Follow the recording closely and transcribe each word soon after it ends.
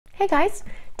Hey guys,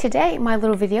 today my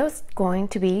little video is going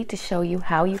to be to show you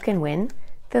how you can win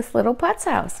this little Putz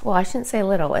House. Well, I shouldn't say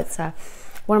little, it's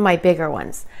one of my bigger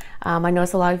ones. I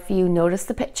noticed a lot of you noticed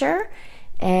the picture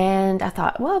and I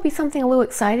thought, well, it'll be something a little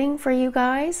exciting for you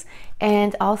guys.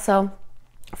 And also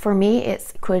for me,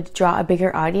 it could draw a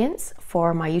bigger audience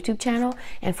for my YouTube channel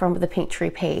and from the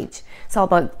Pinktree page. It's all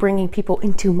about bringing people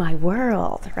into my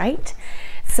world, right?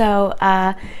 So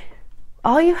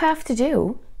all you have to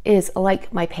do is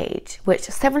like my page, which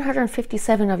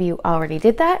 757 of you already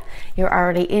did that. You're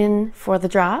already in for the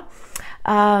draw.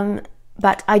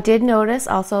 But I did notice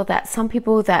also that some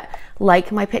people that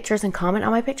like my pictures and comment on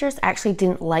my pictures actually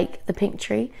didn't like the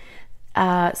Pinktree.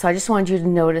 So I just wanted you to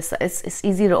notice that it's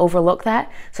easy to overlook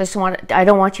that. So I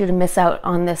don't want you to miss out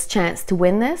on this chance to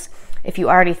win this. If you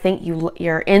already think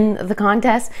you're in the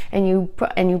contest and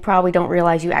you probably don't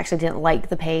realize you actually didn't like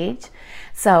the page.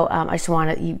 So I just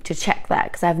wanted you to check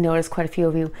that, because I've noticed quite a few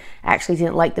of you actually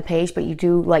didn't like the page, but you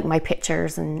do like my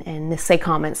pictures and say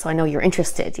comments, so I know you're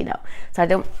interested, you know. So I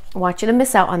don't want you to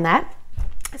miss out on that.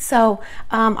 So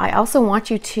I also want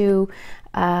you to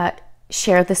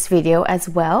share this video as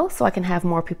well, so I can have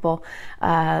more people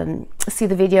see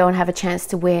the video and have a chance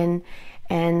to win,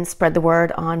 and spread the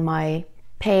word on my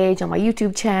page, on my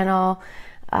YouTube channel.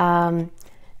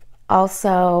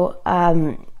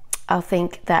 I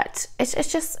think that it's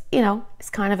just, you know, it's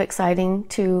kind of exciting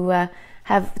to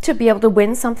be able to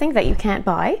win something that you can't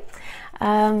buy.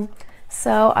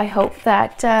 So I hope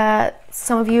that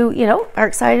some of you, you know, are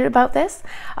excited about this.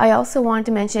 I also wanted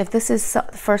to mention, if this is the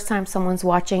first time someone's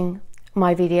watching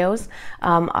my videos,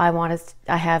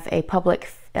 I have a public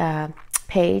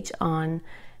page on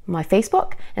my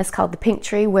Facebook, and it's called the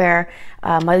Pinktree, where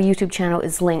my YouTube channel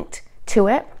is linked to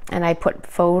it, and I put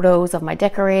photos of my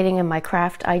decorating and my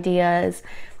craft ideas,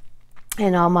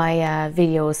 and all my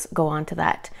videos go on to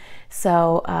that.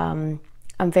 So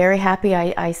I'm very happy.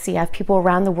 I see I have people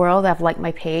around the world that have liked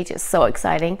my page. It's so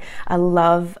exciting. I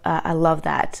love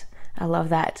that. I love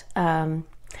that.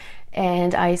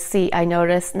 And I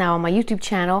noticed now on my YouTube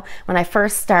channel, when I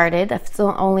first started, it's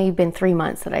only been 3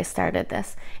 months that I started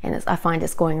this, and I find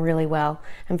it's going really well.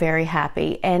 I'm very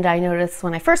happy. And I noticed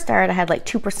when I first started, I had like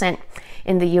 2%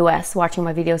 in the US watching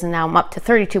my videos, and now I'm up to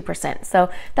 32%. So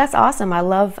that's awesome. I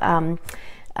love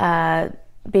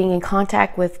being in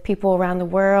contact with people around the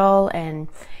world, and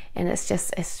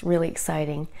it's really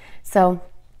exciting. So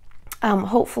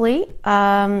hopefully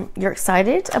you're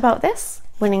excited about this,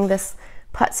 winning this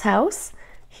Putz House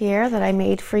here that I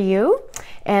made for you.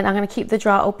 And I'm going to keep the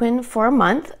draw open for a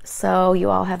month, so you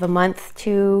all have a month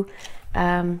to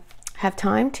have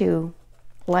time to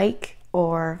like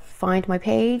or find my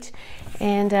page,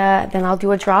 and then I'll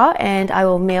do a draw, and I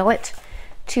will mail it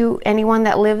to anyone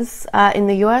that lives in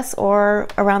the US or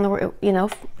around the world, you know,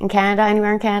 in Canada,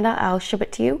 anywhere in Canada. I'll ship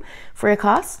it to you free of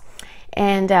cost.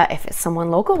 And if it's someone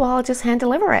local, well, I'll just hand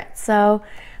deliver it. So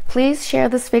please share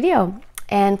this video,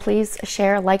 and please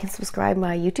share, like, and subscribe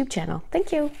my YouTube channel.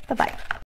 Thank you. Bye-bye.